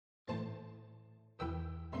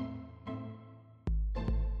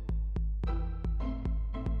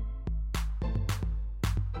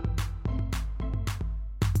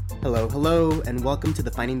Hello, hello, and welcome to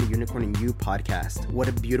the Finding the Unicorn in You podcast. What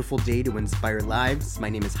a beautiful day to inspire lives. My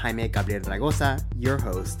name is Jaime Gabriel Dragosa, your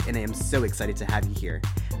host, and I am so excited to have you here.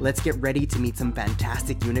 Let's get ready to meet some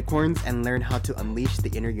fantastic unicorns and learn how to unleash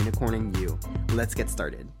the inner unicorn in you. Let's get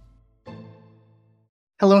started.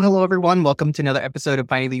 Hello, everyone. Welcome to another episode of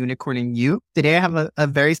Finding the Unicorn in You. Today, I have a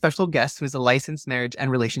very special guest who is a licensed marriage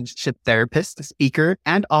and relationship therapist, speaker,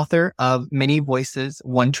 and author of Many Voices,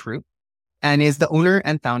 One Truth, and is the owner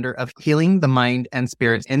and founder of Healing the Mind and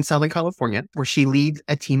Spirit in Southern California, where she leads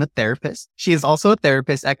a team of therapists. She is also a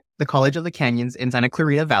therapist at the College of the Canyons in Santa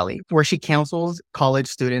Clarita Valley, where she counsels college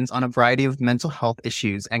students on a variety of mental health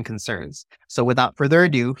issues and concerns. So without further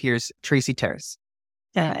ado, here's Tracy Terrace.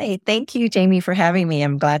 Hi, thank you, Jamie, for having me.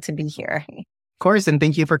 I'm glad to be here. Of course, and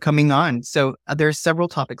thank you for coming on. So there's several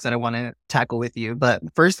topics that I want to tackle with you. But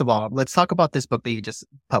first of all, let's talk about this book that you just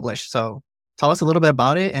published. So tell us a little bit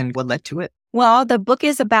about it and what led to it. Well, the book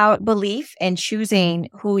is about belief and choosing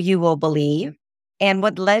who you will believe. And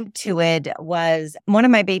what led to it was one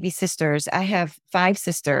of my baby sisters. I have 5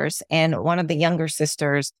 sisters, and one of the younger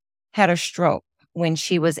sisters had a stroke when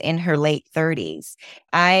she was in her late 30s.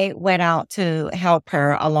 I went out to help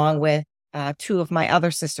her along with 2 of my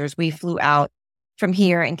other sisters. We flew out from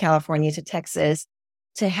here in California to Texas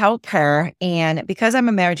to help her. And because I'm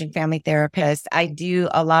a marriage and family therapist, I do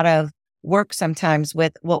a lot of work sometimes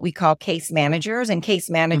with what we call case managers. And case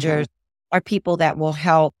managers are people that will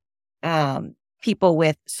help people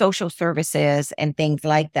with social services and things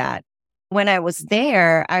like that. When I was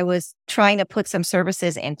there, I was trying to put some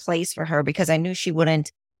services in place for her because I knew she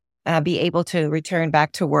wouldn't be able to return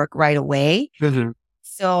back to work right away.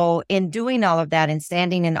 So in doing all of that and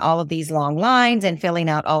standing in all of these long lines and filling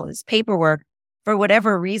out all this paperwork, for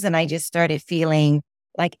whatever reason, I just started feeling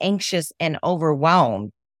like anxious and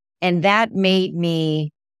overwhelmed. And that made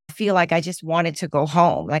me feel like I just wanted to go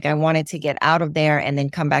home. Like I wanted to get out of there and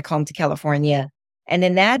then come back home to California. And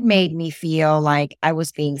then that made me feel like I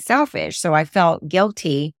was being selfish. So I felt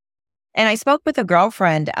guilty. And I spoke with a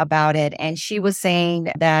girlfriend about it. And she was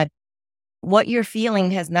saying that what you're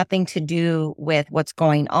feeling has nothing to do with what's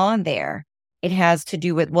going on there. It has to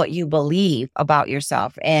do with what you believe about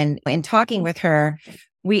yourself. And in talking with her,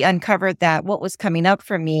 we uncovered that what was coming up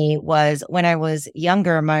for me was when I was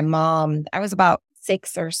younger, my mom, I was about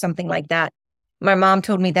 6 or something like that. My mom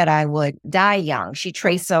told me that I would die young. She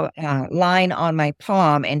traced a line on my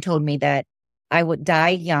palm and told me that I would die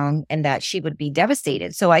young and that she would be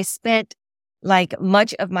devastated. So I spent like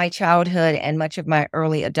much of my childhood and much of my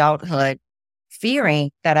early adulthood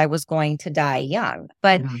fearing that I was going to die young.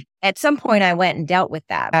 But at some point I went and dealt with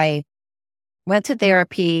that. I went to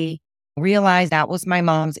therapy, realized that was my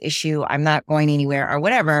mom's issue. I'm not going anywhere or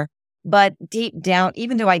whatever. But deep down,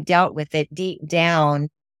 even though I dealt with it deep down,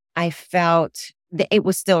 I felt that it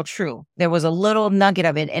was still true. There was a little nugget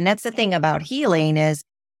of it. And that's the thing about healing is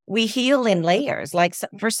we heal in layers. Like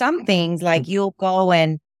for some things, like you'll go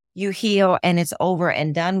and you heal and it's over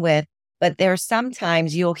and done with. But there's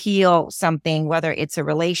sometimes you'll heal something, whether it's a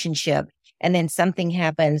relationship, and then something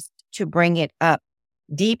happens to bring it up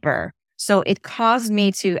deeper. So it caused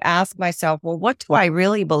me to ask myself, well, what do I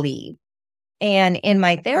really believe? And in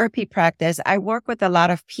my therapy practice, I work with a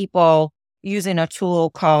lot of people using a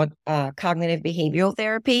tool called cognitive behavioral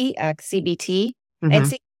therapy, CBT. And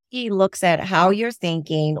CBT looks at how you're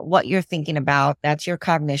thinking, what you're thinking about, that's your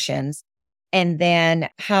cognitions. And then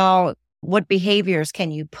what behaviors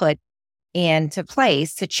can you put into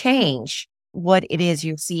place to change what it is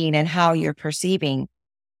you're seeing and how you're perceiving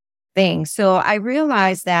things. So I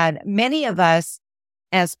realized that many of us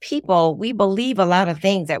as people, we believe a lot of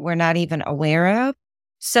things that we're not even aware of.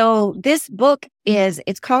 So this book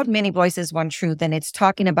it's called Many Voices, One Truth, and it's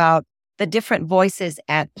talking about the different voices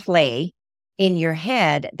at play in your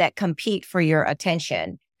head that compete for your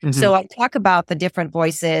attention. So I talk about the different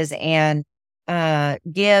voices and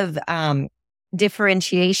give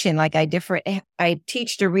differentiation. Like I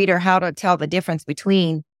teach the reader how to tell the difference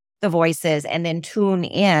between the voices and then tune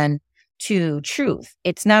in to truth.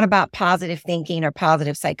 It's not about positive thinking or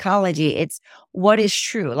positive psychology. It's what is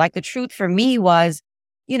true. Like the truth for me was,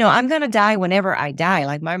 I'm going to die whenever I die.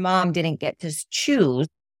 Like my mom didn't get to choose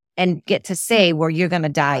and get to say, well, you're going to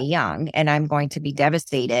die young and I'm going to be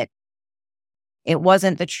devastated. It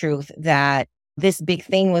wasn't the truth that this big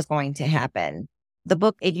thing was going to happen. The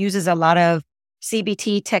book, it uses a lot of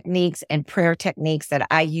CBT techniques and prayer techniques that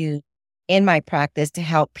I use in my practice to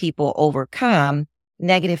help people overcome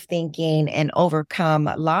negative thinking and overcome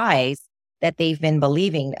lies that they've been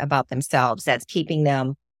believing about themselves that's keeping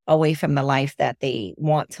them away from the life that they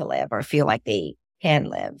want to live or feel like they can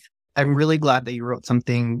live. I'm really glad that you wrote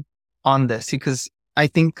something on this because I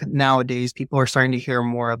think nowadays people are starting to hear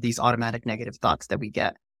more of these automatic negative thoughts that we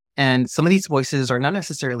get. And some of these voices are not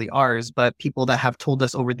necessarily ours, but people that have told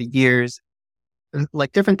us over the years,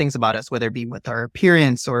 like different things about us, whether it be with our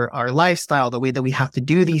appearance or our lifestyle, the way that we have to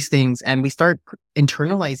do these things. And we start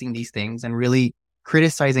internalizing these things and really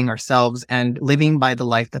criticizing ourselves and living by the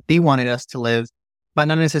life that they wanted us to live, but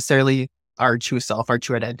not necessarily our true self, our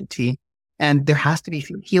true identity. And there has to be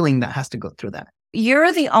healing that has to go through that.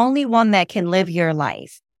 You're the only one that can live your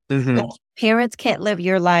life. Mm-hmm. Parents can't live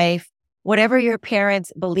your life. Whatever your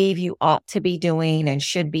parents believe you ought to be doing and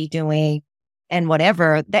should be doing and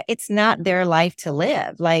whatever, that it's not their life to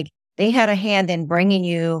live. Like they had a hand in bringing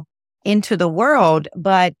you into the world,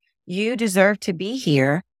 but you deserve to be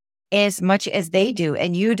here as much as they do.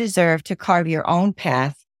 And you deserve to carve your own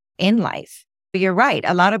path in life. But you're right.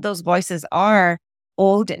 A lot of those voices are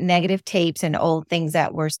old negative tapes and old things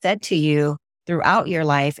that were said to you throughout your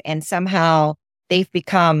life. And somehow they've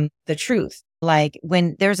become the truth. Like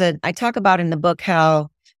when I talk about in the book how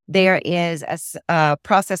there is a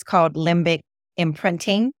process called limbic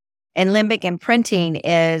imprinting. And limbic imprinting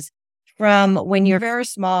is from when you're very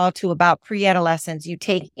small to about pre-adolescence, you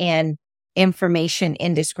take in information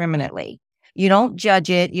indiscriminately. You don't judge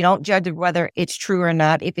it. You don't judge whether it's true or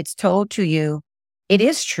not. If it's told to you, it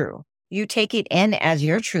is true. You take it in as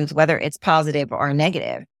your truth, whether it's positive or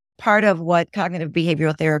negative. Part of what cognitive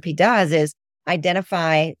behavioral therapy does is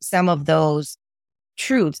identify some of those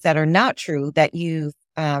truths that are not true that you've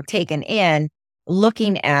taken in,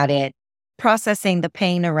 looking at it, processing the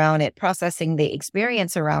pain around it, processing the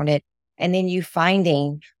experience around it, and then you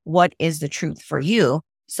finding what is the truth for you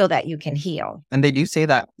so that you can heal. And they do say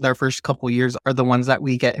that their first couple of years are the ones that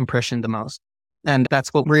we get impressioned the most. And that's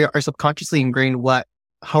what we are subconsciously ingrained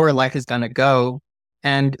how our life is going to go.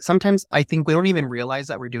 And sometimes I think we don't even realize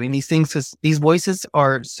that we're doing these things because these voices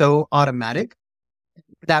are so automatic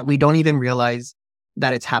that we don't even realize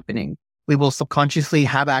that it's happening. We will subconsciously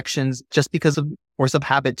have actions just because of force of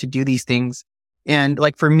habit to do these things. And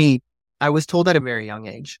like for me, I was told at a very young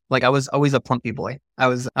age, like I was always a plumpy boy.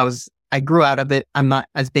 I grew out of it. I'm not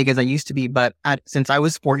as big as I used to be, but since I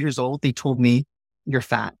was 4 years old, they told me, you're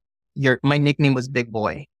fat. My nickname was Big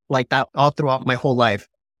Boy, like that all throughout my whole life.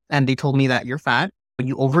 And they told me that you're fat,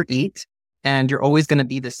 you overeat, and you're always going to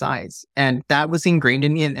be this size. And that was ingrained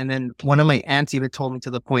in me. And then one of my aunts even told me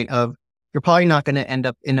to the point of, you're probably not going to end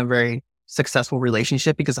up in a very successful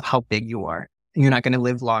relationship because of how big you are. And you're not going to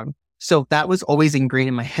live long. So that was always ingrained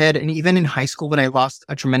in my head. And even in high school, when I lost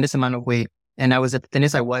a tremendous amount of weight and I was as thin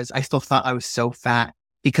as I was, I still thought I was so fat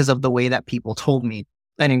because of the way that people told me.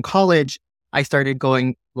 And in college, I started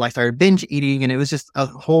binge eating, and it was just a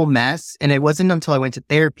whole mess. And it wasn't until I went to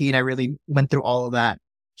therapy and I really went through all of that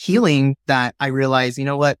healing that I realized, you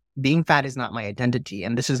know what, being fat is not my identity.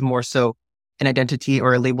 And this is more so an identity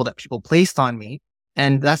or a label that people placed on me.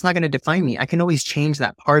 And that's not going to define me. I can always change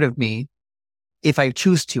that part of me if I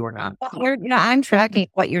choose to or not. Well, I'm tracking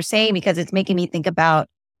what you're saying because it's making me think about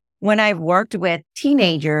when I've worked with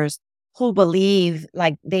teenagers who believe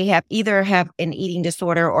like they either have an eating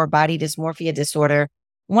disorder or body dysmorphia disorder.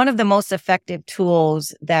 One of the most effective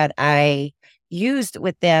tools that I used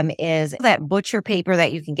with them is that butcher paper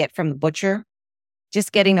that you can get from the butcher.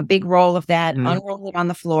 Just getting a big roll of that, unroll it on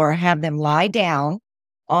the floor, have them lie down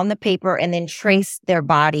on the paper and then trace their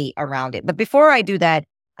body around it. But before I do that,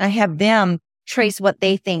 I have them trace what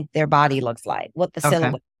they think their body looks like, what the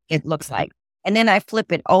silhouette it looks like. And then I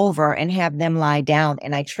flip it over and have them lie down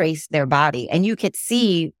and I trace their body. And you could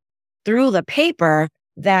see through the paper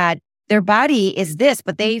that their body is this,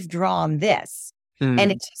 but they've drawn this.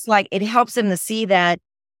 And it's just like, it helps them to see that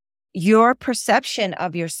your perception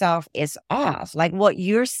of yourself is off. Like what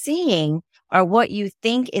you're seeing or what you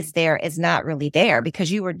think is there is not really there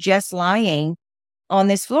because you were just lying on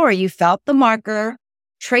this floor. You felt the marker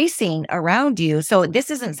tracing around you. So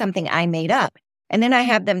this isn't something I made up. And then I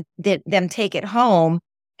have them take it home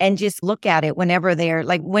and just look at it whenever they're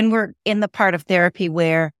like, when we're in the part of therapy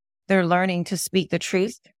where they're learning to speak the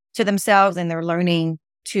truth to themselves and they're learning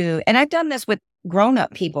to, and I've done this with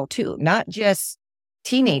grown-up people too, not just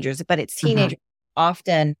teenagers, but it's teenagers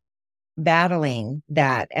often battling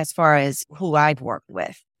that as far as who I've worked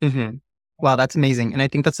with. Wow, that's amazing. And I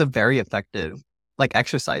think that's a very effective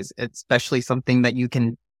exercise, especially something that you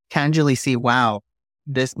can tangibly see, wow,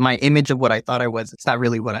 my image of what I thought I was, it's not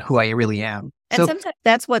really who I really am. And sometimes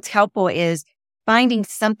that's what's helpful is finding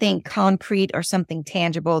something concrete or something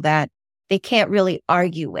tangible that they can't really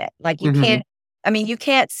argue with. Like you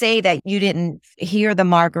can't say that you didn't hear the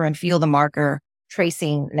marker and feel the marker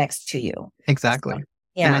tracing next to you. Exactly. So,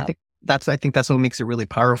 yeah. And I think that's what makes it really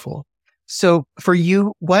powerful. So for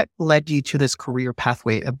you, what led you to this career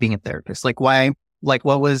pathway of being a therapist? Like why, like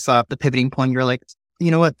what was the pivoting point? You're like,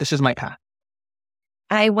 you know what, this is my path.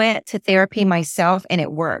 I went to therapy myself and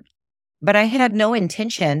it worked, but I had no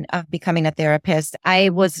intention of becoming a therapist. I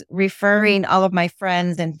was referring all of my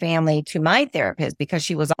friends and family to my therapist because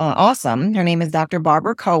she was awesome. Her name is Dr.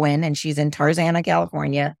 Barbara Cohen, and she's in Tarzana,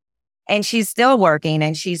 California, and she's still working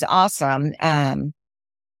and she's awesome.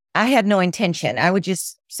 I had no intention. I would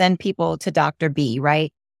just send people to Dr. B,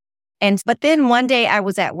 right? But then one day I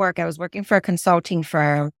was at work. I was working for a consulting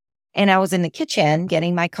firm, and I was in the kitchen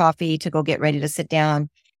getting my coffee to go get ready to sit down.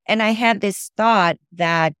 And I had this thought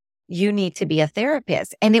that you need to be a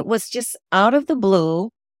therapist. And it was just out of the blue,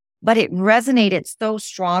 but it resonated so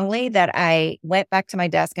strongly that I went back to my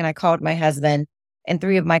desk and I called my husband and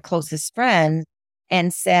three of my closest friends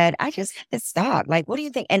and said, I just had this thought. Like, what do you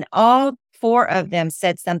think? And all four of them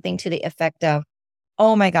said something to the effect of,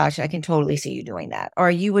 oh my gosh, I can totally see you doing that. Or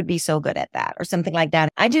you would be so good at that, or something like that.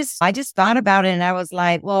 I just thought about it and I was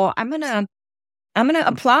like, well, I'm going to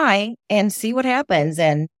apply and see what happens.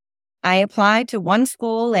 And I applied to one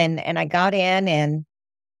school and I got in, and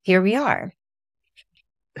here we are.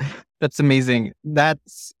 That's amazing.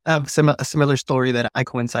 That's a similar story that I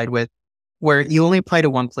coincide with, where you only apply to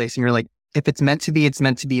one place and you're like, if it's meant to be, it's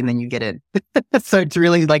meant to be. And then you get in. So it's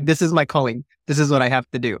really like, this is my calling. This is what I have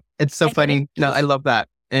to do. It's so funny. No, I love that.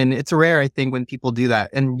 And it's rare, I think, when people do that.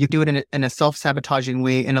 And you do it in a self-sabotaging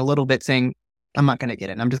way, in a little bit saying, I'm not going to get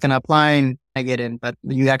in. I'm just going to apply and I get in. But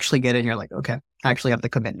you actually get in. You're like, okay, I actually have to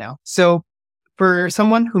commit now. So for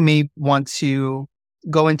someone who may want to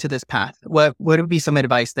go into this path, what would be some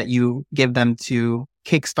advice that you give them to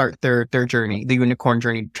kickstart their journey, the unicorn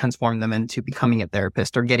journey, transform them into becoming a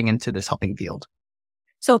therapist or getting into this helping field?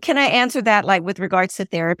 So can I answer that like with regards to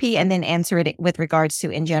therapy and then answer it with regards to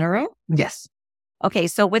in general? Yes. Okay.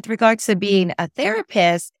 So with regards to being a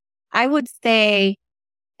therapist, I would say,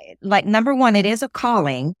 like, number one, it is a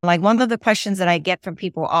calling. Like, one of the questions that I get from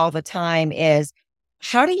people all the time is,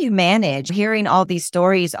 how do you manage hearing all these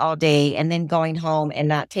stories all day and then going home and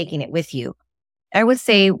not taking it with you? I would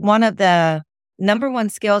say one of the number one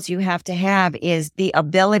skills you have to have is the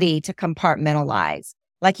ability to compartmentalize.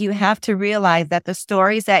 Like, you have to realize that the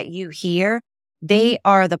stories that you hear, they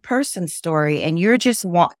are the person's story, and you're just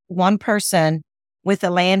one person with a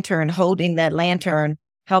lantern, holding that lantern,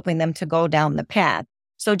 helping them to go down the path.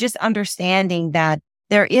 So just understanding that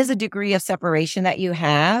there is a degree of separation that you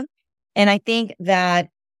have. And I think that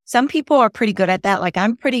some people are pretty good at that. Like,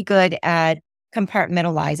 I'm pretty good at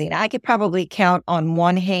compartmentalizing. I could probably count on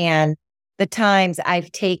one hand the times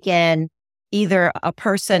I've taken either a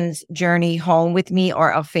person's journey home with me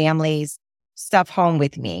or a family's stuff home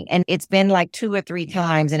with me. And it's been like 2 or 3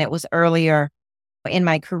 times, and it was earlier in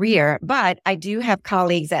my career. But I do have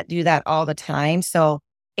colleagues that do that all the time. So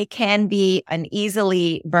it can be an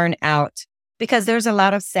easily burn out because there's a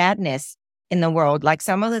lot of sadness in the world. Like,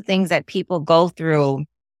 some of the things that people go through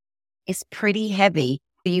is pretty heavy.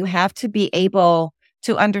 You have to be able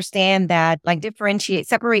to understand that, like,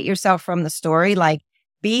 separate yourself from the story, like,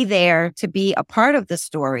 be there to be a part of the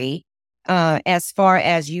story, as far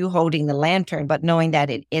as you holding the lantern, but knowing that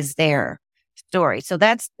it is their story. So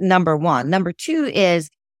that's number one. Number two is,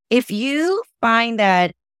 if you find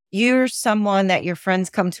that you're someone that your friends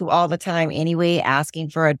come to all the time anyway, asking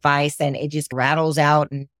for advice, and it just rattles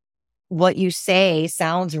out and what you say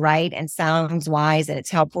sounds right and sounds wise and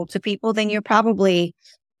it's helpful to people, then you're probably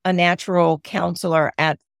a natural counselor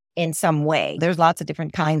in some way. There's lots of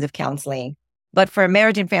different kinds of counseling. But for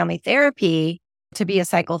marriage and family therapy, to be a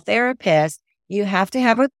psychotherapist, you have to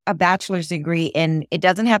have a bachelor's degree in, it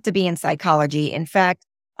doesn't have to be in psychology. In fact,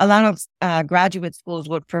 a lot of graduate schools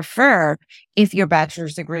would prefer if your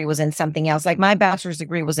bachelor's degree was in something else. Like, my bachelor's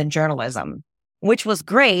degree was in journalism, which was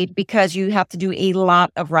great because you have to do a lot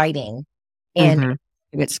of writing in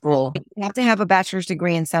graduate school. You have to have a bachelor's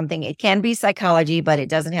degree in something. It can be psychology, but it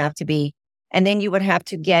doesn't have to be. And then you would have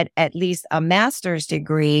to get at least a master's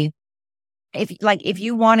degree. If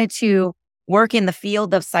you wanted to work in the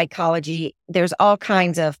field of psychology, there's all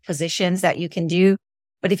kinds of positions that you can do.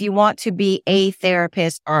 But if you want to be a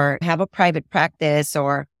therapist or have a private practice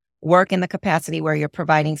or work in the capacity where you're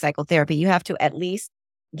providing psychotherapy, you have to at least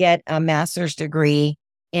get a master's degree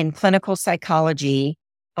in clinical psychology,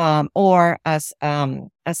 or a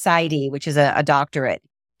PsyD, which is a doctorate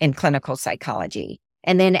in clinical psychology.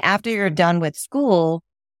 And then after you're done with school,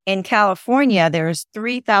 in California, there's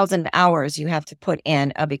 3,000 hours you have to put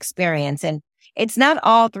in of experience. And it's not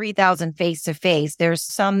all 3,000 face-to-face. There's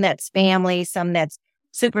some that's family, some that's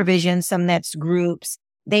supervision, some that's groups.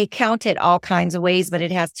 They count it all kinds of ways, but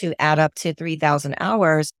it has to add up to 3,000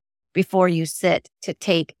 hours. before you sit to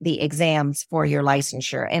take the exams for your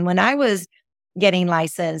licensure. And when I was getting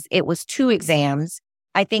licensed, it was 2 exams.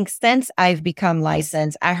 I think since I've become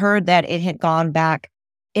licensed, I heard that it had gone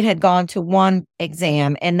to 1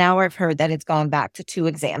 exam. And now I've heard that it's gone back to 2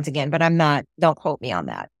 exams again, but don't quote me on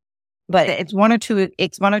that. But it's one or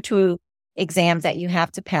two exams that you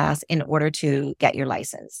have to pass in order to get your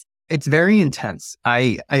license. It's very intense.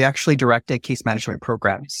 I actually direct a case management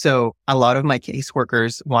program. So a lot of my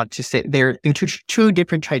caseworkers want to say they're in two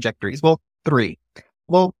different trajectories. Well, 3.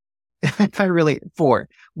 Well, if I really 4.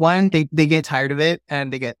 1, they get tired of it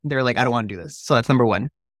and they're like, I don't want to do this. So that's number 1.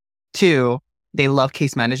 2, they love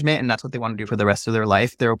case management and that's what they want to do for the rest of their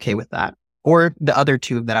life. They're okay with that. Or the other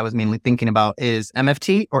 2 that I was mainly thinking about is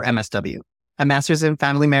MFT or MSW, a master's in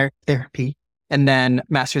family marriage therapy, and then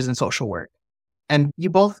master's in social work. And you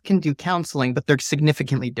both can do counseling, but they're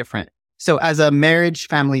significantly different. So as a marriage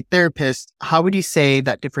family therapist, how would you say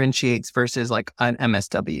that differentiates versus like an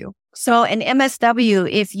MSW? So an MSW,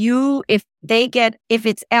 if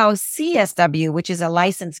it's LCSW, which is a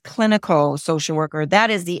licensed clinical social worker, that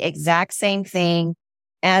is the exact same thing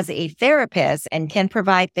as a therapist and can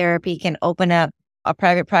provide therapy, can open up a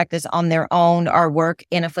private practice on their own or work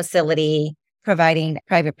in a facility providing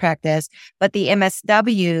private practice. But the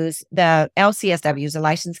MSWs, the LCSWs, the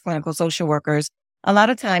licensed clinical social workers, a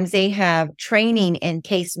lot of times they have training in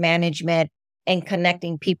case management and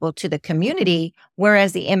connecting people to the community,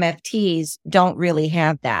 whereas the MFTs don't really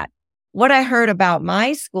have that. What I heard about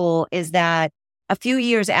my school is that a few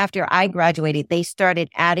years after I graduated, they started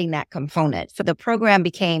adding that component. So the program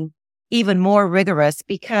became even more rigorous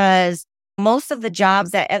because most of the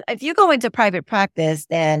jobs if you go into private practice,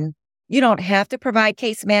 then you don't have to provide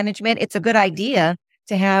case management. It's a good idea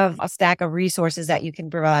to have a stack of resources that you can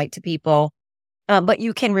provide to people, but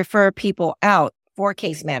you can refer people out for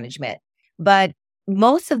case management. But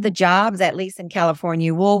most of the jobs, at least in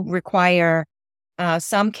California, will require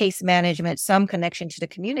some case management, some connection to the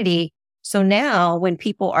community. So now when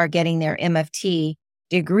people are getting their MFT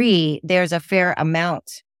degree, there's a fair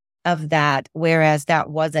amount of that, whereas that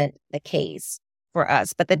wasn't the case for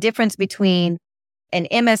us. But the difference between an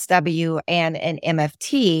MSW and an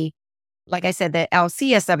MFT, like I said, the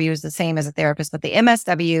LCSW is the same as a therapist, but the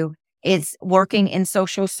MSW is working in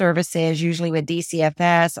social services, usually with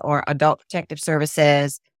DCFS or Adult Protective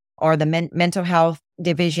Services or the mental health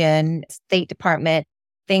division, State Department,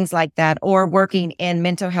 things like that, or working in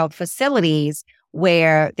mental health facilities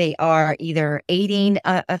where they are either aiding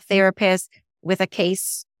a therapist with a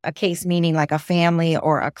case meaning like a family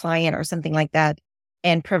or a client or something like that,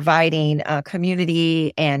 and providing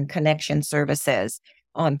community and connection services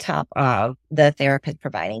on top of the therapist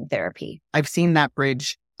providing therapy. I've seen that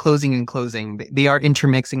bridge closing and closing. They are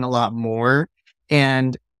intermixing a lot more.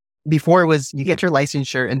 And before it was you get your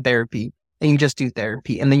licensure in therapy and you just do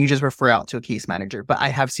therapy and then you just refer out to a case manager. But I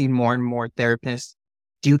have seen more and more therapists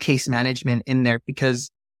do case management in there because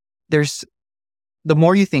the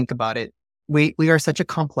more you think about it, we are such a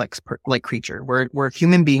complex creature. We're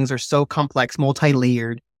human beings are so complex,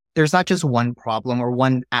 multi-layered. There's not just one problem or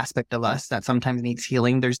one aspect of us that sometimes needs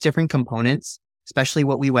healing. There's different components, especially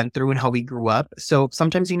what we went through and how we grew up. So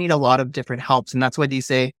sometimes you need a lot of different helps. And that's why they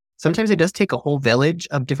say sometimes it does take a whole village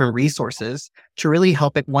of different resources to really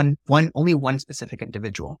help only one specific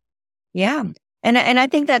individual. Yeah. And I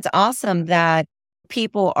think that's awesome that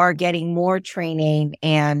people are getting more training,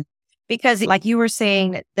 and because like you were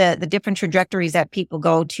saying, the different trajectories that people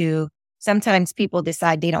go to, sometimes people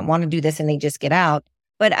decide they don't want to do this and they just get out.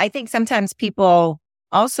 But I think sometimes people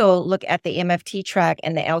also look at the MFT track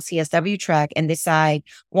and the LCSW track and decide,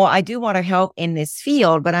 well, I do want to help in this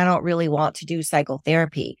field, but I don't really want to do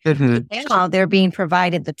psychotherapy. Mm-hmm. Now they're being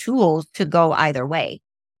provided the tools to go either way.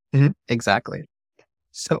 Mm-hmm. Exactly.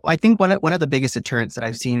 So I think one of the biggest deterrents that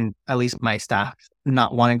I've seen, at least my staff,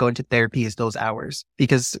 not want to go into therapy is those hours.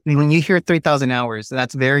 Because when you hear 3,000 hours,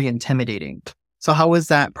 that's very intimidating. So how was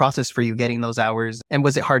that process for you getting those hours? And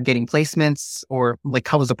was it hard getting placements, or like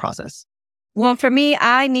how was the process? Well, for me,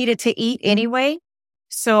 I needed to eat anyway.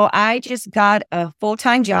 So I just got a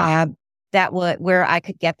full-time job where I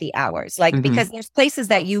could get the hours. Because there's places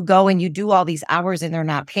that you go and you do all these hours and they're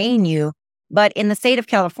not paying you. But in the state of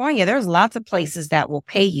California, there's lots of places that will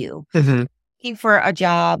pay you. Looking for a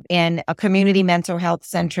job in a community mental health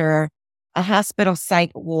center, a hospital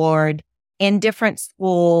psych ward, in different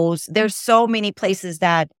schools. There's so many places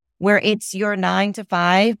where it's your 9 to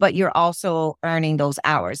 5, but you're also earning those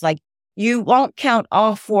hours. Like you won't count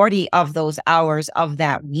all 40 of those hours of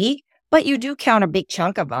that week, but you do count a big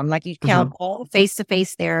chunk of them. Like you count all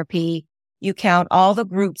face-to-face therapy. You count all the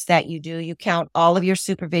groups that you do. You count all of your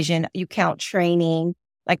supervision. You count training.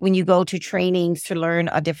 like when you go to trainings to learn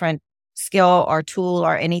a different skill or tool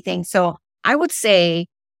or anything. So I would say,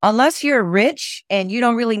 unless you're rich and you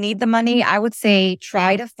don't really need the money, I would say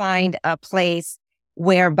try to find a place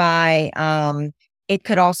whereby it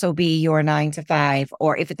could also be your 9 to 5,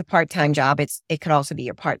 or if it's a part-time job, it could also be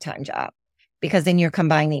your part-time job, because then you're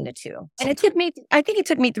combining the two. And I think it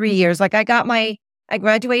took me 3 years. Like I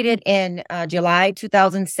graduated in July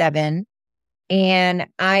 2007, and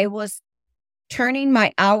I was turning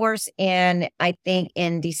my hours in, I think,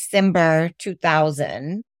 in December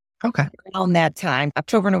 2000. Okay. Around that time,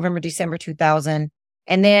 October, November, December 2000.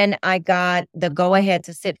 And then I got the go-ahead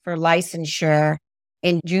to sit for licensure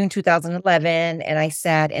in June 2011. And I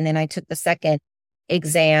sat, and then I took the second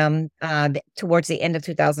exam towards the end of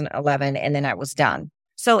 2011. And then I was done.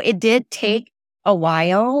 So it did take a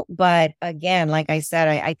while. But again, like I said,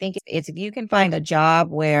 I think it's if you can find a job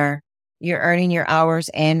where you're earning your hours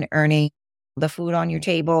and earning the food on your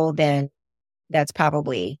table, then that's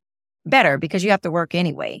probably better, because you have to work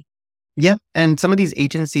anyway. Yeah. And some of these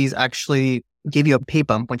agencies actually give you a pay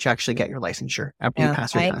bump once you actually get your licensure after you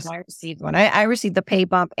pass your test. I received one. I received the pay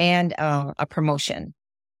bump and a promotion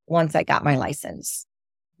once I got my license.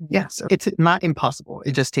 Yeah. So it's not impossible.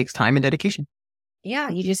 It just takes time and dedication. Yeah.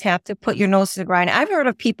 You just have to put your nose to the grind. I've heard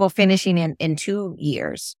of people finishing in 2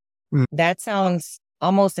 years. That sounds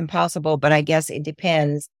almost impossible, but I guess it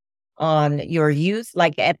depends on your youth.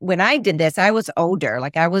 Like when I did this, I was older.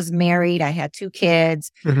 Like I was married. I had 2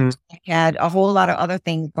 kids. I had a whole lot of other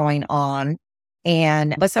things going on.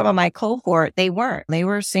 But some of my cohort, they weren't. They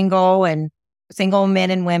were single men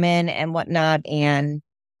and women and whatnot. And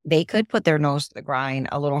they could put their nose to the grind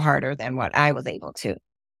a little harder than what I was able to.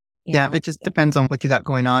 Yeah. It just depends on what you got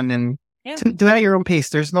going on, and to do it at your own pace.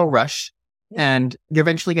 There's no rush. And you're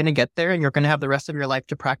eventually going to get there, and you're going to have the rest of your life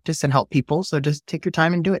to practice and help people. So just take your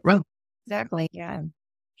time and do it. Right. Exactly. Yeah.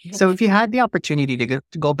 So if you had the opportunity to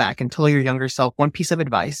go back and tell your younger self one piece of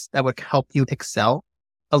advice that would help you excel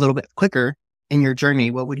a little bit quicker in your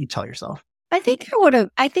journey, what would you tell yourself? I think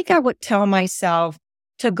I would tell myself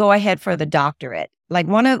to go ahead for the doctorate. Like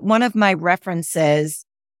one of my references,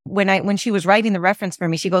 when she was writing the reference for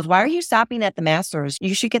me, she goes, "Why are you stopping at the master's?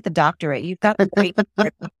 You should get the doctorate. You've got the great."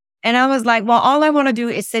 And I was like, well, all I want to do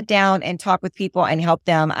is sit down and talk with people and help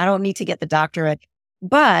them. I don't need to get the doctorate.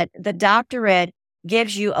 But the doctorate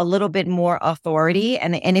gives you a little bit more authority.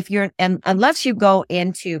 And unless you go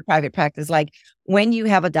into private practice, like when you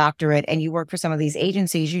have a doctorate and you work for some of these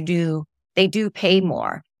agencies, they do pay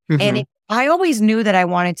more. And I always knew that I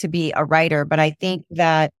wanted to be a writer, but I think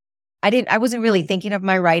that I wasn't really thinking of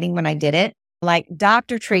my writing when I did it. Like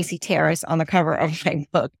Dr. Tracy Terrace on the cover of my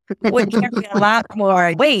book would carry a lot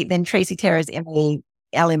more weight than Tracy Terrace in the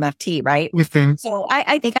LMFT, right? So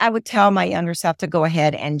I think I would tell my younger self to go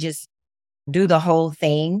ahead and just do the whole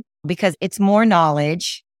thing, because it's more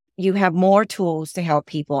knowledge. You have more tools to help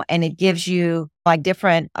people, and it gives you like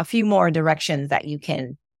a few more directions that you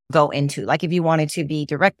can go into. Like if you wanted to be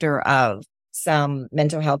director of some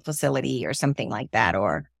mental health facility or something like that,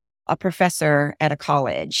 or a professor at a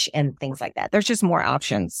college and things like that. There's just more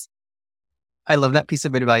options. I love that piece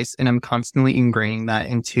of advice, and I'm constantly ingraining that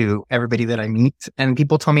into everybody that I meet. And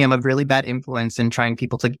people tell me I'm a really bad influence in trying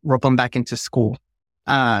people to rope them back into school.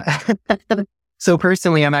 So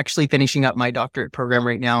personally, I'm actually finishing up my doctorate program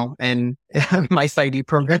right now, and my PsyD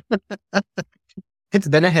program. It's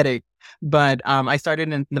been a headache, but I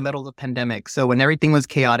started in the middle of the pandemic. So when everything was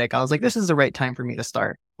chaotic, I was like, this is the right time for me to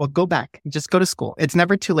start. Well, go back, just go to school. It's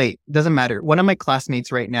never too late. Doesn't matter. One of my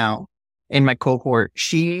classmates right now in my cohort,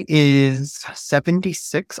 she is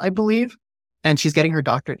 76, I believe, and she's getting her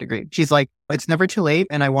doctorate degree. She's like, it's never too late,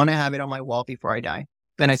 and I want to have it on my wall before I die.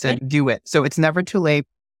 Then I said, do it. So it's never too late.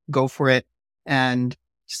 Go for it and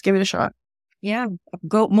just give it a shot. Yeah,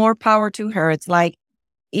 go more power to her. It's like,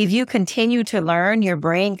 if you continue to learn, your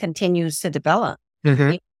brain continues to develop.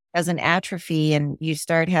 It doesn't atrophy, and you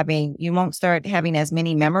won't start having as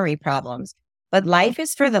many memory problems. But life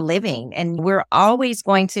is for the living, and we're always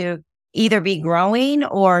going to either be growing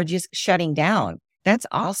or just shutting down. That's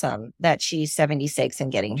awesome that she's 76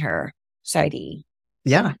 and getting her PsyD.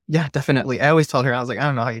 Yeah, definitely. I always told her, I was like, I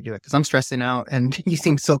don't know how you do it because I'm stressing out and you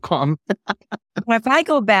seem so calm. Well, if I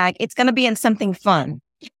go back, it's going to be in something fun.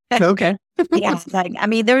 Okay. Yeah.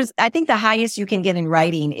 I think the highest you can get in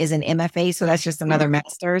writing is an MFA. So that's just another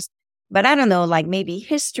master's. But I don't know, like maybe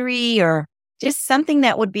history or just something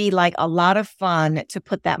that would be like a lot of fun to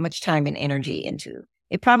put that much time and energy into.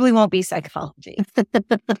 It probably won't be psychology.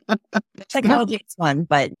 Psychology is fun,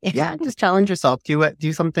 but yeah, just challenge yourself.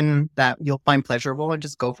 Do something that you'll find pleasurable and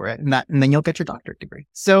just go for it. And then you'll get your doctorate degree.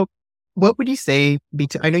 So What would you say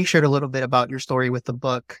I know you shared a little bit about your story with the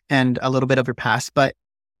book and a little bit of your past, but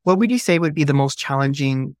what would you say would be the most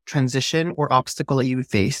challenging transition or obstacle that you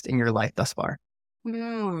faced in your life thus far?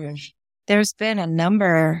 Hmm. There's been a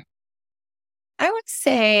number. I would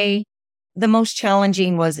say the most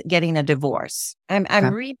challenging was getting a divorce. I'm Okay.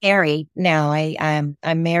 remarried now.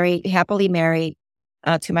 I'm married, happily married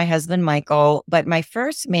to my husband Michael. But my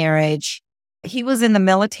first marriage, he was in the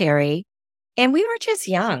military, and we were just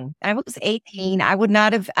young. I was 18. I would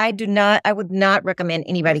not recommend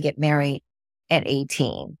anybody get married at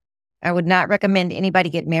 18. I would not recommend anybody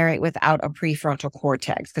get married without a prefrontal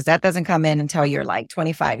cortex because that doesn't come in until you're like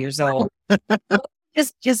 25 years old.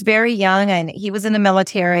 Just very young. And he was in the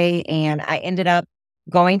military, and I ended up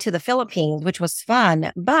going to the Philippines, which was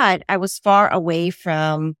fun, but I was far away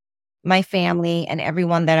from my family and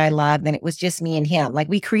everyone that I loved. And it was just me and him. Like,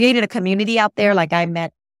 we created a community out there. Like, I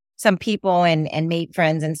met some people and made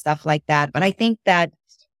friends and stuff like that. But I think that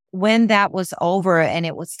when that was over and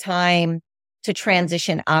it was time to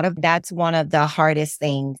transition out of, that's one of the hardest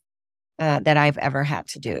things that I've ever had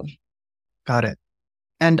to do. Got it.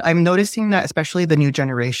 And I'm noticing that especially the new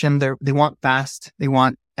generation, they want fast. They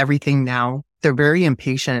want everything now. They're very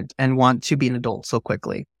impatient and want to be an adult so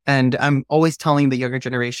quickly. And I'm always telling the younger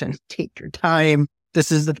generation, take your time.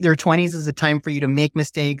 Your 20s is a time for you to make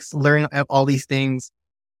mistakes, learn all these things,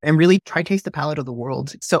 and really try to taste the palate of the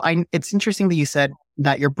world. So it's interesting that you said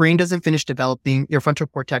that your brain doesn't finish developing, your frontal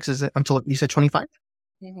cortex is until you said 25.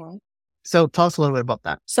 Mm-hmm. So tell us a little bit about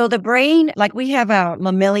that. So the brain, like, we have a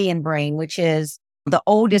mammalian brain, which is the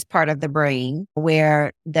oldest part of the brain,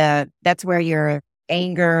 where that's where your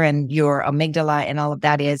anger and your amygdala and all of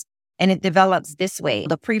that is. And it develops this way.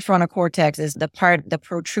 The prefrontal cortex is the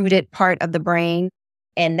protruded part of the brain.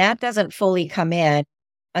 And that doesn't fully come in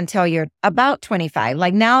until you're about 25.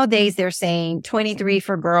 Like, nowadays, they're saying 23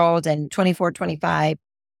 for girls and 24, 25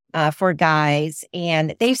 for guys.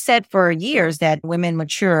 And they've said for years that women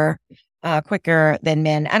mature quicker than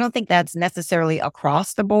men. I don't think that's necessarily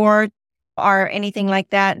across the board or anything like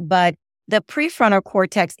that. But the prefrontal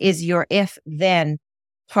cortex is your if-then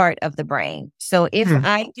part of the brain. So if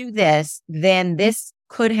I do this, then this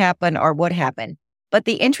could happen or would happen. But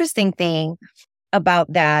the interesting thing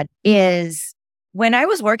about that is, when I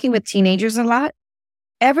was working with teenagers a lot,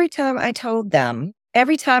 every time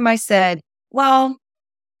I said, well,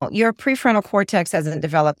 your prefrontal cortex hasn't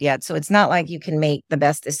developed yet, so it's not like you can make the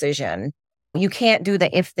best decision. You can't do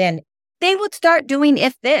the if-then. They would start doing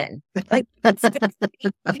if-then. Like,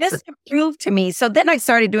 this proved to me. So then I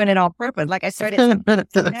started doing it on purpose. Like, I started doing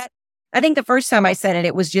that. I think the first time I said it,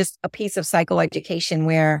 it was just a piece of psychoeducation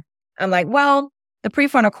where I'm like, well, the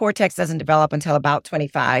prefrontal cortex doesn't develop until about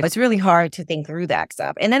 25. It's really hard to think through that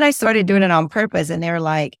stuff. And then I started doing it on purpose, and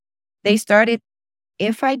they started,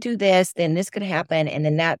 if I do this, then this could happen. And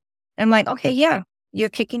then that, I'm like, okay, yeah, you're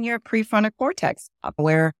kicking your prefrontal cortex up,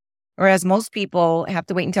 whereas most people have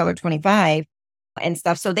to wait until they're 25 and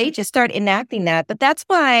stuff. So they just start enacting that. But that's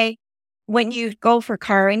why when you go for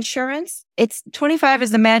car insurance, it's 25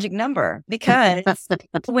 is the magic number, because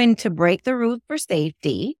when to break the rules for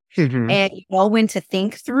safety and you know when to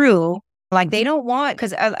think through, like, they don't want,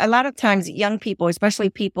 because a lot of times young people, especially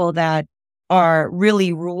people that are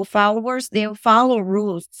really rule followers, they'll follow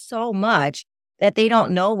rules so much that they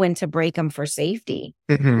don't know when to break them for safety.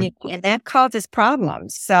 And that causes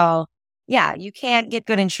problems. So yeah, you can't get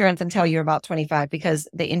good insurance until you're about 25, because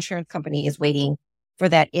the insurance company is waiting for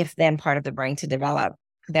that if-then part of the brain to develop,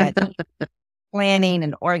 that planning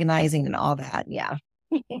and organizing and all that. Yeah.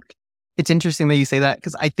 It's interesting that you say that,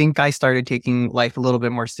 because I think I started taking life a little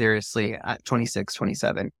bit more seriously at 26,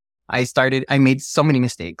 27. I made so many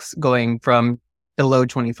mistakes going from below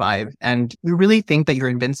 25, and you really think that you're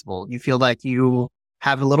invincible. You feel like you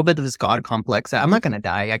have a little bit of this God complex that I'm not going to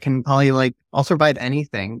die. I can probably I'll survive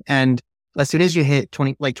anything. And as soon as you hit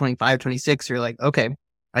 25, 26, you're like, okay,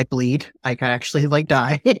 I bleed. I can actually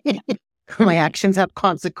die. My actions have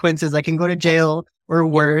consequences. I can go to jail or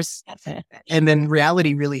worse. And then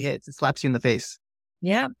reality really hits. It slaps you in the face.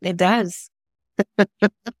 Yeah, it does.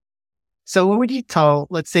 So what would you tell,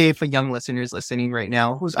 let's say if a young listener is listening right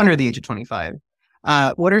now who's under the age of 25,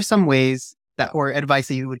 what are some ways or advice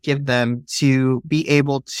that you would give them to be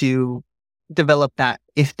able to develop that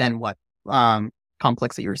if then what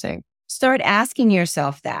complex that you were saying? Start asking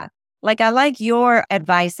yourself that. Like, I like your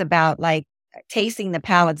advice about tasting the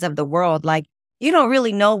palates of the world. Like, you don't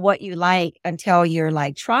really know what you like until you're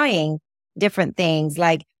trying different things.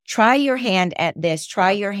 Like, try your hand at this,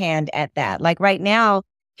 try your hand at that. Like, right now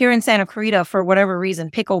here in Santa Clarita, for whatever reason,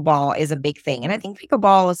 pickleball is a big thing. And I think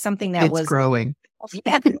pickleball is something that it's growing.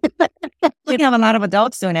 We have a lot of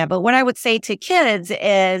adults doing that. But what I would say to kids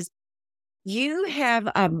is you have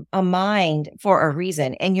a mind for a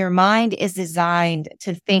reason, and your mind is designed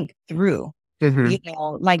to think through.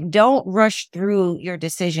 Mhm. Like don't rush through your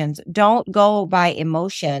decisions. Don't go by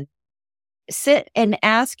emotion. Sit and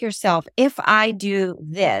ask yourself, if I do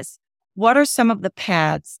this, what are some of the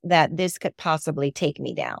paths that this could possibly take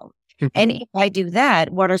me down? And if I do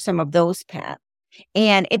that, what are some of those paths?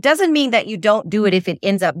 And it doesn't mean that you don't do it if it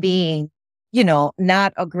ends up being,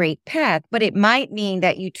 not a great path, but it might mean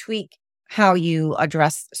that you tweak how you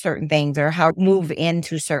address certain things or how move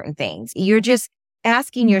into certain things. You're just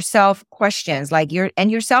asking yourself questions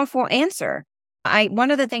and yourself will answer.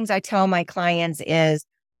 One of the things I tell my clients is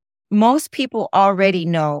most people already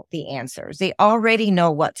know the answers. They already know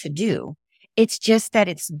what to do. It's just that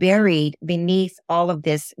it's buried beneath all of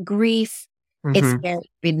this grief. It's buried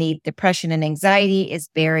beneath depression and anxiety. It's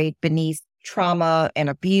buried beneath trauma and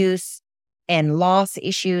abuse and loss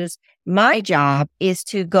issues. My job is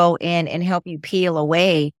to go in and help you peel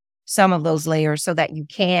away some of those layers so that you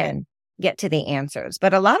can get to the answers.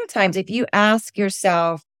 But a lot of times, if you ask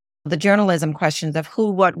yourself the journalism questions of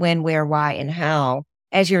who, what, when, where, why, and how,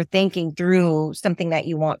 as you're thinking through something that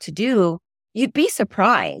you want to do, you'd be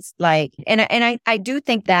surprised. I do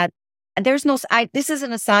think that this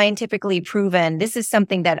isn't a scientifically proven, this is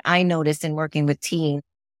something that I noticed in working with teens.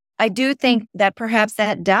 I do think that perhaps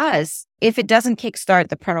that does, if it doesn't kickstart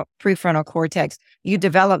the prefrontal cortex, you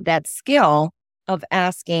develop that skill of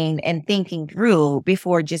asking and thinking through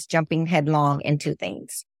before just jumping headlong into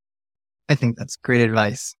things. I think that's great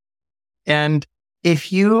advice. And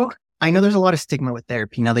I know there's a lot of stigma with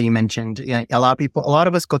therapy. Now that you mentioned, a lot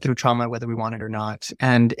of us go through trauma, whether we want it or not.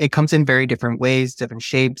 And it comes in very different ways, different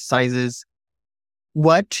shapes, sizes.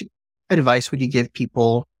 What advice would you give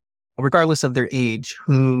people, regardless of their age,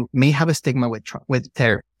 who may have a stigma with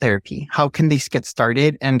therapy? How can they get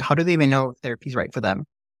started? And how do they even know if therapy is right for them?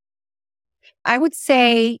 I would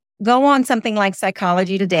say go on something like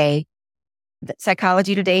Psychology Today,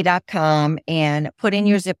 psychologytoday.com, and put in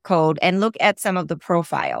your zip code and look at some of the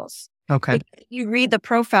profiles. Okay. If you read the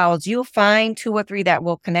profiles, you'll find 2 or 3 that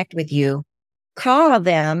will connect with you. Call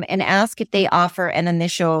them and ask if they offer an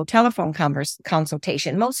initial telephone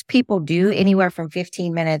consultation. Most people do, anywhere from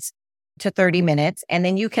 15 minutes to 30 minutes. And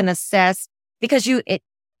then you can assess, because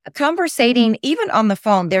conversating, even on the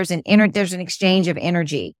phone, there's an exchange of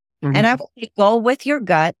energy. And I would go with your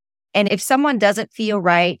gut. And if someone doesn't feel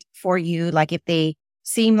right for you, like if they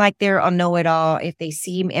seem like they're a know-it-all, if they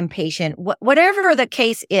seem impatient, whatever the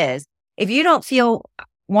case is, if you don't feel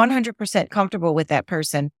 100% comfortable with that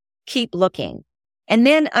person, keep looking. And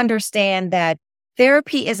then understand that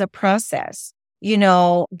therapy is a process.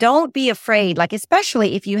 Don't be afraid,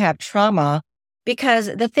 especially if you have trauma,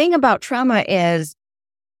 because the thing about trauma is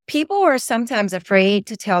people are sometimes afraid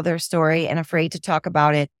to tell their story and afraid to talk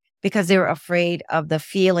about it because they're afraid of the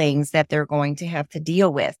feelings that they're going to have to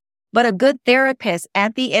deal with. But a good therapist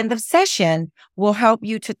at the end of session will help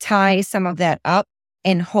you to tie some of that up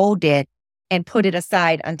and hold it and put it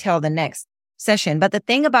aside until the next session. But the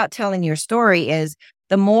thing about telling your story is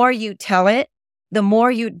the more you tell it, the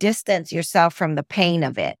more you distance yourself from the pain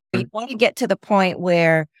of it. You want to get to the point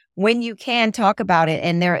where when you can talk about it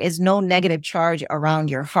and there is no negative charge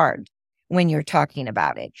around your heart when you're talking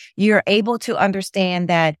about it, you're able to understand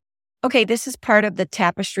that, okay, this is part of the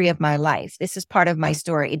tapestry of my life. This is part of my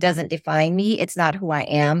story. It doesn't define me. It's not who I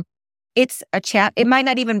am. It's a it might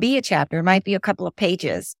not even be a chapter. It might be a couple of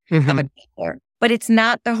pages of a chapter, but it's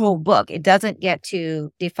not the whole book. It doesn't get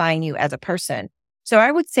to define you as a person. So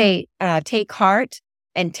I would say take heart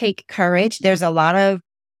and take courage. There's a lot of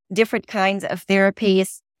different kinds of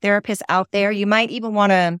therapists out there. You might even want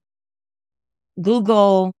to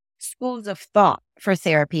Google schools of thought for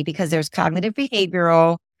therapy, because there's cognitive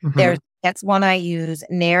behavioral. That's one I use.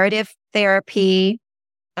 Narrative therapy.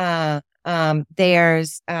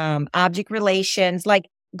 There's object relations.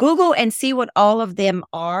 Google and see what all of them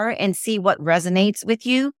are and see what resonates with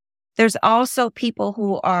you. There's also people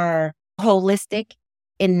who are holistic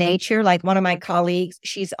in nature. Like one of my colleagues,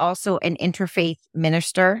 she's also an interfaith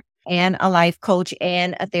minister and a life coach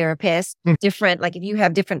and a therapist. Different, if you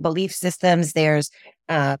have different belief systems, there's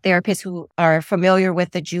therapists who are familiar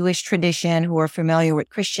with the Jewish tradition, who are familiar with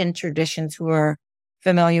Christian traditions, who are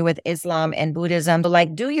familiar with Islam and Buddhism.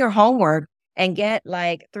 But do your homework and get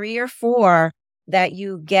 3 or 4 that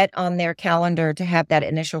you get on their calendar to have that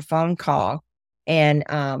initial phone call. And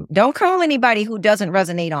don't call anybody who doesn't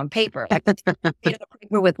resonate on paper. Get a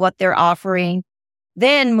paper with what they're offering.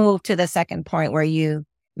 Then move to the second point where you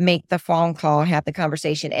make the phone call, have the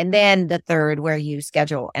conversation. And then the third where you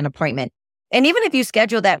schedule an appointment. And even if you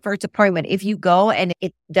schedule that first appointment, if you go and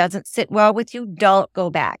it doesn't sit well with you, don't go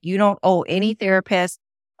back. You don't owe any therapist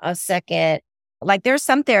a second. Like there's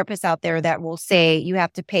some therapists out there that will say you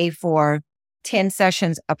have to pay for 10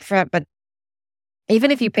 sessions upfront, but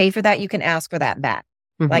even if you pay for that, you can ask for that back.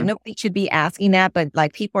 Like nobody should be asking that, but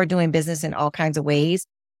like people are doing business in all kinds of ways.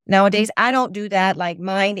 Nowadays, I don't do that. Like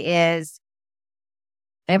mine is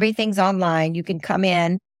everything's online. You can come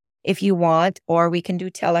in if you want, or we can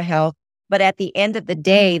do telehealth. But at the end of the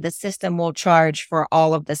day, the system will charge for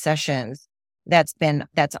all of the sessions that's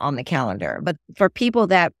on the calendar. But for people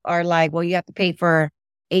that are like, well, you have to pay for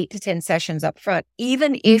 8 to 10 sessions up front,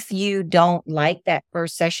 even if you don't like that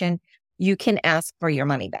first session, you can ask for your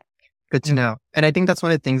money back. Good to know. And I think that's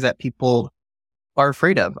one of the things that people are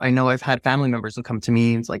afraid of. I know I've had family members who come to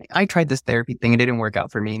me and it's like, I tried this therapy thing. It didn't work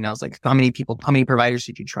out for me. And I was like, how many providers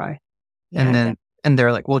did you try? Yeah. And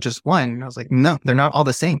they're like, well, just one. And I was like, no, they're not all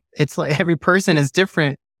the same. It's like every person is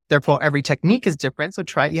different. Therefore, every technique is different. So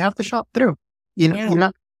try it. You have to shop through. You're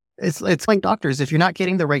not, it's like doctors. If you're not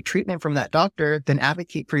getting the right treatment from that doctor, then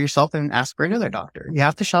advocate for yourself and ask for another doctor. You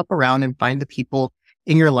have to shop around and find the people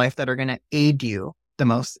in your life that are going to aid you the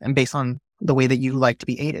most and based on the way that you like to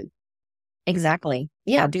be aided. Exactly.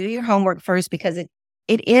 Yeah. Do your homework first because it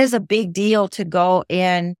is a big deal to go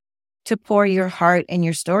in to pour your heart and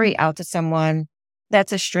your story out to someone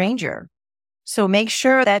that's a stranger. So make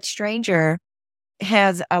sure that stranger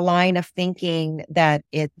has a line of thinking that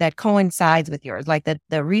coincides with yours, like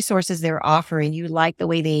the resources they're offering. You like the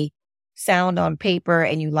way they sound on paper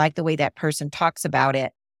and you like the way that person talks about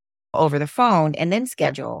it over the phone, and then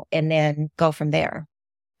schedule and then go from there.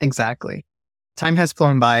 Exactly. Time has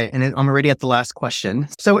flown by and I'm already at the last question.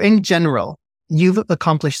 So in general, you've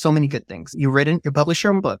accomplished so many good things. You published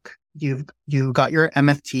your own book. You got your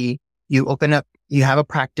MFT. You have a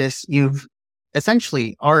practice. You've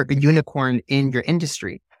essentially are a unicorn in your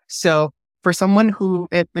industry. So for someone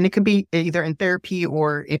and it could be either in therapy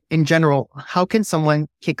or in general, how can someone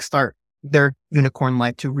kickstart their unicorn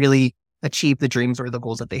life to really achieve the dreams or the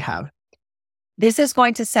goals that they have? This is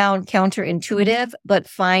going to sound counterintuitive, but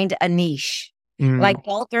find a niche. Like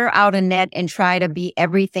don't throw out a net and try to be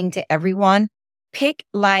everything to everyone. Pick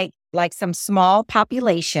like some small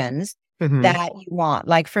populations that you want.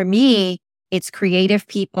 Like for me, it's creative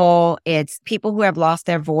people. It's people who have lost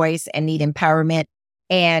their voice and need empowerment,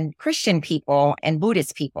 and Christian people and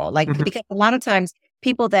Buddhist people. Like because a lot of times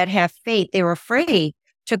people that have faith, they're afraid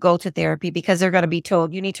to go to therapy because they're going to be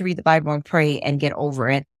told you need to read the Bible and pray and get over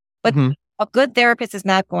it. But a good therapist is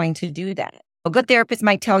not going to do that. A good therapist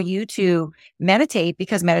might tell you to meditate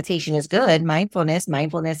because meditation is good. Mindfulness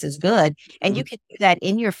is good. And you can do that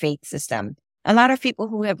in your faith system. A lot of people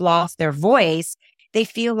who have lost their voice, they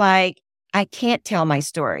feel like I can't tell my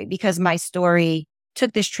story because my story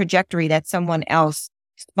took this trajectory that someone else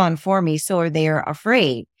spun for me. So they're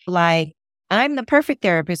afraid. Like I'm the perfect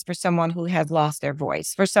therapist for someone who has lost their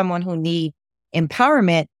voice, for someone who needs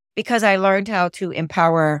empowerment because I learned how to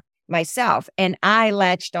empower myself. And I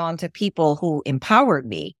latched on to people who empowered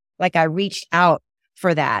me. Like I reached out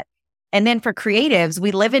for that. And then for creatives,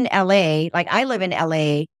 we live in LA, like I live in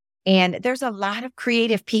LA, and there's a lot of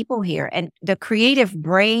creative people here. And the creative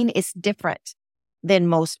brain is different than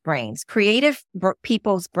most brains.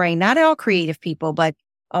 People's brain, not all creative people, but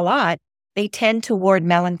a lot, they tend toward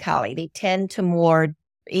melancholy. They tend to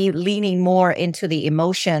leaning more into the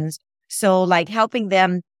emotions. So like helping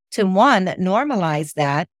them to normalize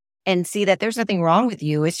that and see that there's nothing wrong with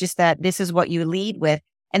you. It's just that this is what you lead with.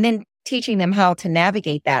 And then teaching them how to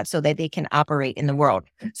navigate that so that they can operate in the world.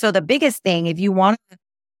 So the biggest thing, if you want to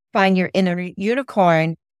find your inner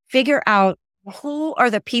unicorn, figure out who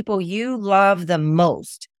are the people you love the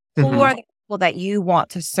most? Who are the people that you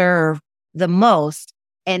want to serve the most?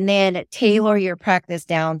 And then tailor your practice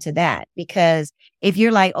down to that. Because if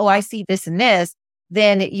you're like, oh, I see this and this,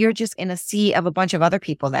 then you're just in a sea of a bunch of other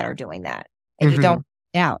people that are doing that. And you don't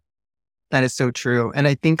out. That is so true. And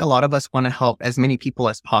I think a lot of us want to help as many people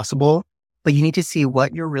as possible, but you need to see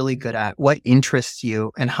what you're really good at, what interests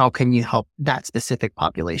you, and how can you help that specific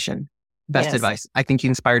population. Best advice. I think you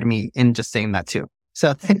inspired me in just saying that too.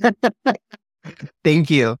 So thank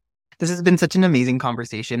you. This has been such an amazing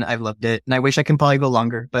conversation. I've loved it. And I wish I can probably go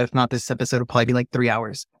longer, but if not, this episode will probably be like 3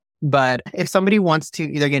 hours. But if somebody wants to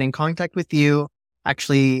either get in contact with you,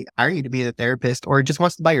 actually hire you to be a therapist, or just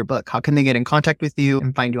wants to buy your book, how can they get in contact with you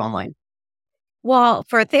and find you online? Well,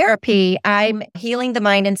 for therapy, I'm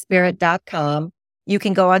healingthemindandspirit.com. You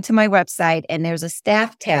can go onto my website and there's a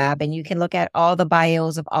staff tab and you can look at all the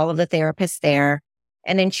bios of all of the therapists there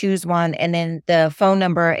and then choose one. And then the phone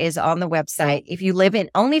number is on the website. If you live in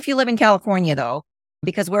California though,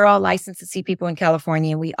 because we're all licensed to see people in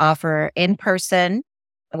California. We offer in person,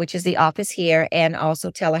 which is the office here, and also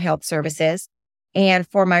telehealth services. And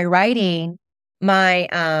for my writing, my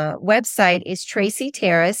website is Tracy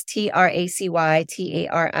Terrace,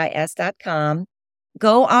 TracyTaris.com.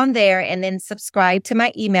 Go on there and then subscribe to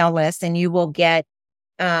my email list, and you will get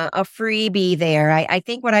a freebie there. I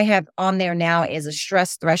think what I have on there now is a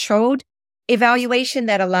stress threshold evaluation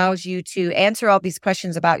that allows you to answer all these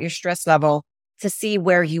questions about your stress level to see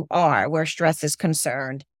where you are, where stress is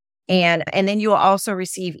concerned. And then you will also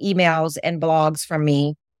receive emails and blogs from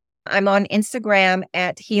me. I'm on Instagram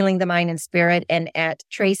at Healing the Mind and Spirit and at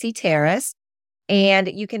Tracy Terrace. And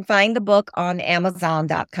you can find the book on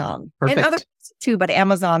Amazon.com. Perfect. And other places too, but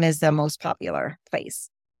Amazon is the most popular place.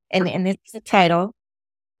 And it's the title,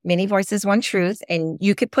 Many Voices, One Truth. And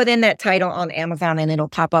you could put in that title on Amazon and it'll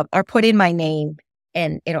pop up, or put in my name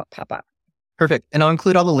and it'll pop up. Perfect. And I'll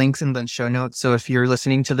include all the links in the show notes. So if you're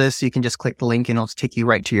listening to this, you can just click the link and it'll take you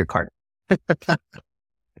right to your cart.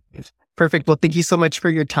 Perfect. Well, thank you so much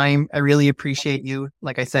for your time. I really appreciate you.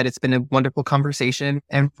 Like I said, it's been a wonderful conversation.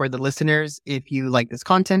 And for the listeners, if you like this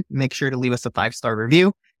content, make sure to leave us a 5-star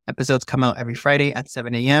review. Episodes come out every Friday at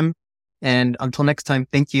 7 a.m. And until next time,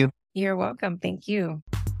 thank you. You're welcome. Thank you.